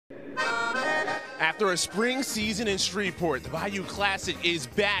After a spring season in Shreveport, the Bayou Classic is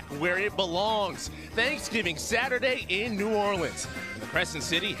back where it belongs. Thanksgiving Saturday in New Orleans. The Crescent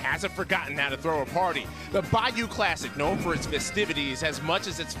City hasn't forgotten how to throw a party. The Bayou Classic, known for its festivities as much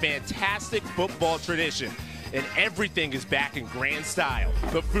as its fantastic football tradition. And everything is back in grand style.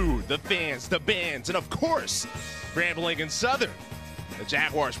 The food, the fans, the bands, and of course, Grambling and Southern. The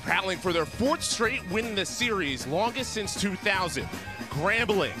Jaguars prattling for their fourth straight win in the series, longest since 2000.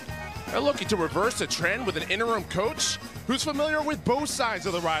 Grambling. They're looking to reverse a trend with an interim coach who's familiar with both sides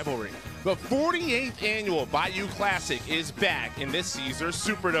of the rivalry. The 48th annual Bayou Classic is back in this Caesars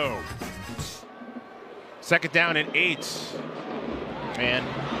Superdome. Second down and 8. And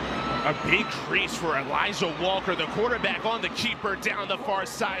a big crease for Elijah Walker, the quarterback on the keeper down the far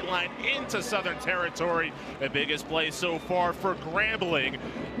sideline into Southern territory. The biggest play so far for Grambling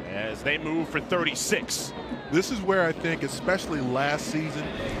as they move for 36. This is where I think, especially last season,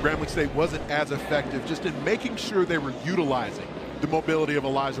 Grambling State wasn't as effective just in making sure they were utilizing the mobility of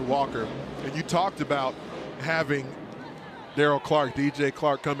Elijah Walker. And you talked about having Daryl Clark, DJ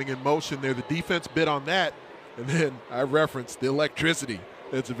Clark coming in motion there. The defense bid on that. And then I referenced the electricity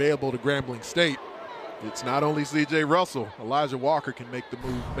that's available to Grambling State. It's not only C.J. Russell. Elijah Walker can make the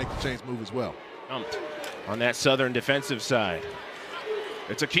move, make the chains move as well. On that Southern defensive side.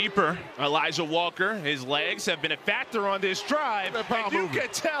 It's a keeper, Elijah Walker. His legs have been a factor on this drive. And you can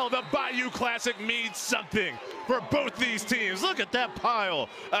tell the Bayou Classic means something for both these teams. Look at that pile.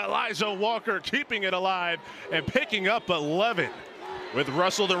 Elijah Walker keeping it alive and picking up 11. With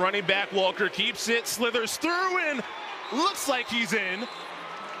Russell, the running back, Walker keeps it, slithers through, and looks like he's in.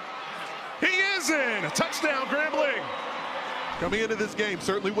 He is in. Touchdown, Grambling. Coming into this game,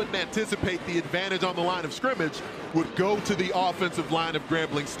 certainly wouldn't anticipate the advantage on the line of scrimmage would go to the offensive line of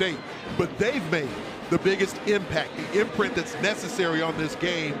Grambling State. But they've made the biggest impact, the imprint that's necessary on this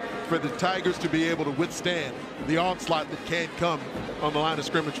game for the Tigers to be able to withstand the onslaught that can come on the line of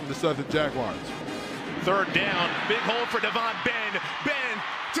scrimmage from the Southern Jaguars. Third down, big hole for Devon Ben. Ben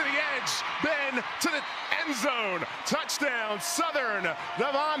to the edge, Ben to the end zone. Touchdown, Southern,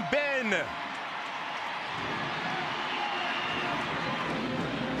 Devon Ben.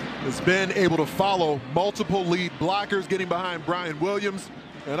 Has been able to follow multiple lead blockers, getting behind Brian Williams,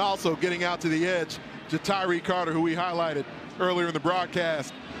 and also getting out to the edge to Tyree Carter, who we highlighted earlier in the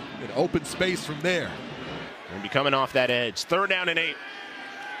broadcast. An open space from there. Going to be coming off that edge. Third down and 8.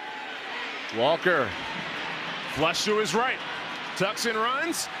 Walker, flush to his right. Tucks and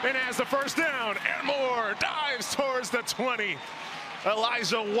runs, and has the first down. And more, dives towards the 20.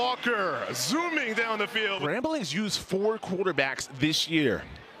 Elijah Walker zooming down the field. Grambling's used 4 quarterbacks this year.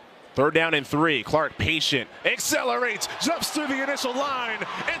 Third down and 3. Clark patient, accelerates, jumps through the initial line.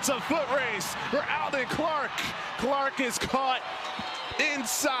 It's a foot race for Alden Clark. Clark is caught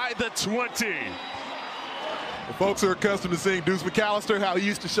inside the 20. The folks are accustomed to seeing Deuce McAllister, how he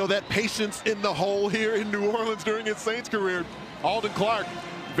used to show that patience in the hole here in New Orleans during his Saints career. Alden Clark,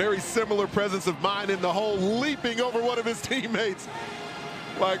 very similar presence of mind in the hole, leaping over one of his teammates.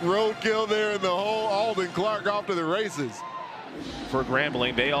 Like roadkill there in the hole. Alden Clark off to the races. For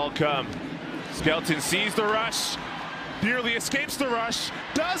Grambling, they all come. Skelton sees the rush, nearly escapes the rush,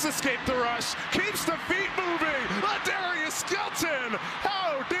 does escape the rush, keeps the feet moving. Ladarius Skelton,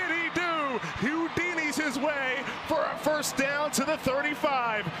 how did he do? Houdini's his way for a first down to the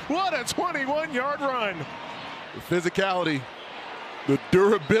 35. What a 21-yard run. The physicality, the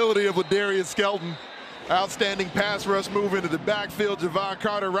durability of Ladarius Skelton. Outstanding pass rush move into the backfield. Javon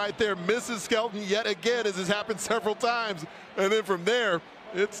Carter right there misses Skelton yet again, as has happened several times. And then from there,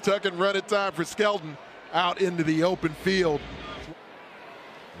 it's tuck and run it time for Skelton out into the open field.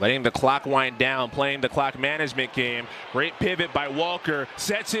 Letting the clock wind down, playing the clock management game. Great pivot by Walker,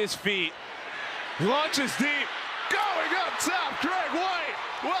 sets his feet, launches deep, going up top, Greg White,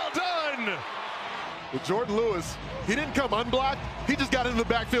 well done. With Jordan Lewis, he didn't come unblocked. He just got into the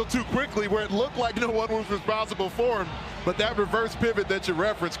backfield too quickly where it looked like no one was responsible for him. But that reverse pivot that you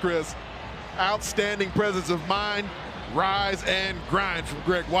referenced, Chris, outstanding presence of mind, rise and grind from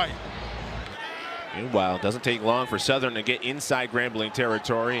Greg White. Meanwhile, it doesn't take long for Southern to get inside Grambling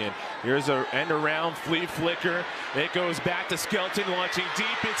territory. And here's an end around flea flicker. It goes back to Skelton, launching deep.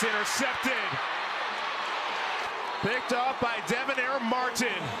 It's intercepted. Picked off by Devonair Martin.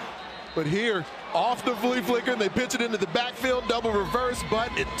 But here, off the flea flicker, and they pitch it into the backfield, double reverse, but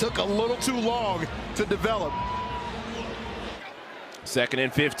it took a little too long to develop. Second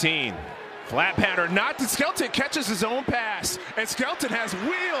and 15. Flat pattern, not to Skelton, catches his own pass, and Skelton has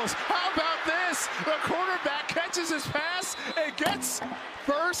wheels. How about this? The quarterback catches his pass and gets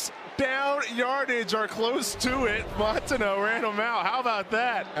first down yardage, or close to it. Martineau ran him out. How about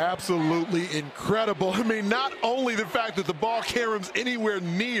that? Absolutely incredible. I mean, not only the fact that the ball caroms anywhere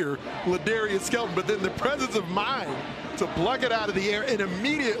near Ladarius Skelton, but then the presence of mind to pluck it out of the air and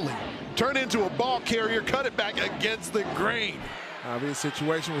immediately turn into a ball carrier, cut it back against the grain. Obvious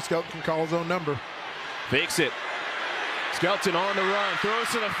situation where Skelton can call his own number. Fakes it. Skelton on the run, throws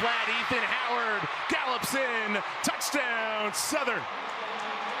to the flat. Ethan Howard gallops in. Touchdown, Southern.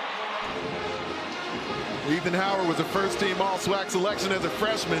 Ethan Howard was a first-team All-SWAC selection as a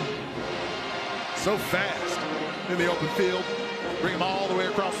freshman. So fast in the open field. Bring him all the way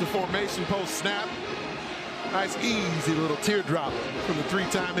across the formation post-snap. Nice, easy little teardrop from the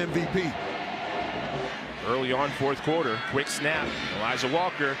three-time MVP. Early on, fourth quarter, quick snap. Elijah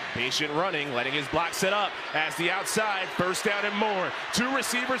Walker, patient running, letting his block set up as the outside, first down and more. Two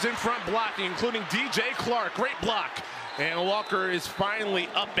receivers in front blocking, including DJ Clark. Great block. And Walker is finally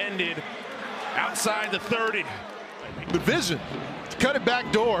upended outside the 30. The vision, cut it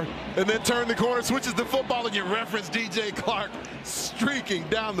back door, and then turn the corner, switches the football, and you reference DJ Clark streaking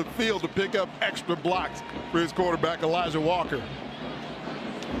down the field to pick up extra blocks for his quarterback, Elijah Walker.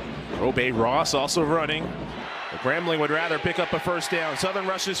 Obey Ross also running. The Grambling would rather pick up a first down. Southern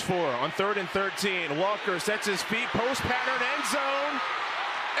rushes 4 on 3rd and 13. Walker sets his feet, post pattern, end zone.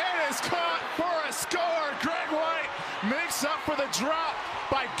 It is caught for a score. Greg White makes up for the drop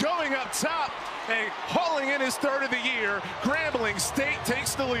by going up top and hauling in his 3rd of the year. Grambling State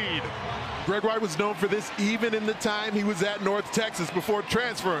takes the lead. Greg White was known for this even in the time he was at North Texas before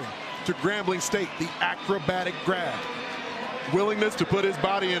transferring to Grambling State, the acrobatic grab. Willingness to put his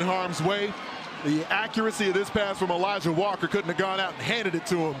body in harm's way. The accuracy of this pass from Elijah Walker couldn't have gone out and handed it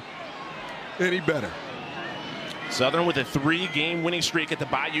to him any better. Southern with a 3-game winning streak at the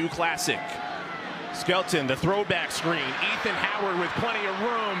Bayou Classic. Skelton, the throwback screen. Ethan Howard with plenty of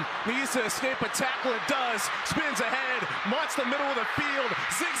room. Needs to escape a tackle. It does. Spins ahead. Marks the middle of the field.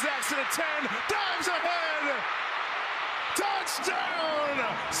 Zigzags to the 10. Dives ahead. Touchdown!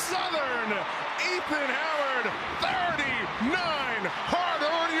 Southern. Ethan Howard. 39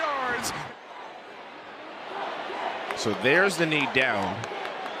 hard-earned yards. So there's the knee down.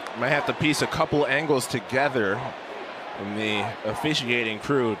 Might have to piece a couple angles together from the officiating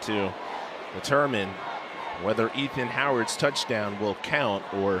crew to determine whether Ethan Howard's touchdown will count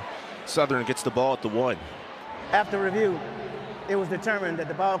or Southern gets the ball at the 1. After review, it was determined that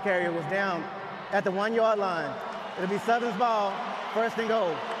the ball carrier was down at the 1-yard line. It'll be Southern's ball, 1st and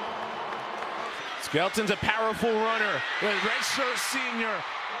goal. Skelton's a powerful runner, the redshirt senior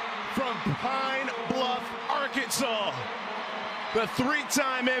from Pine Bluff, Arkansas. The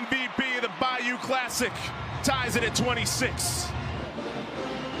 3-time MVP of the Bayou Classic ties it at 26.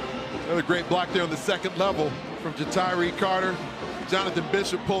 Another great block there on the 2nd level from Jatari Carter. Jonathan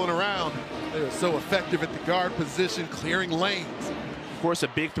Bishop pulling around. They are so effective at the guard position, clearing lanes. Of course, a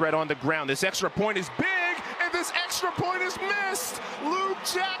big threat on the ground. This extra point is big, and this extra point is missed. Luke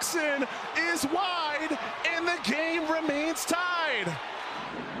Jackson is wide, and the game remains tied.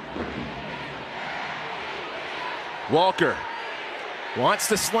 Walker wants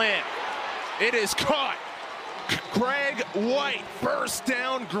to slant. It is caught. Greg White, first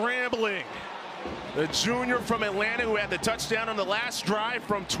down, Grambling. The junior from Atlanta who had the touchdown on the last drive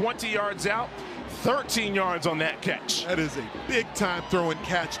from 20 yards out, 13 yards on that catch. That is a big-time throw and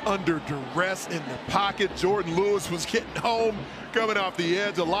catch under duress in the pocket. Jordan Lewis was getting home, coming off the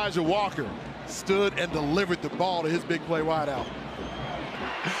edge. Elijah Walker stood and delivered the ball to his big play wideout.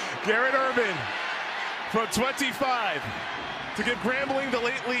 Garrett Urban from 25 to give Grambling the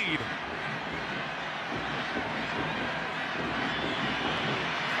late lead.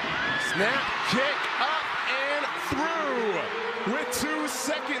 Snap, kick, up and through with 2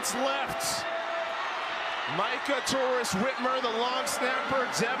 seconds left. Micah Torres Whitmer, the long snapper,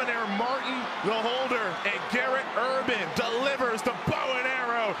 Devonair Martin, the holder, and Garrett Urban delivers the bow and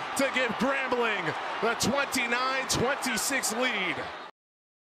arrow to give Grambling the 29-26 lead.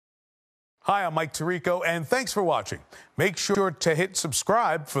 Hi, I'm Mike Tirico, and thanks for watching. Make sure to hit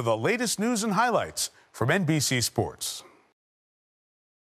subscribe for the latest news and highlights from NBC Sports.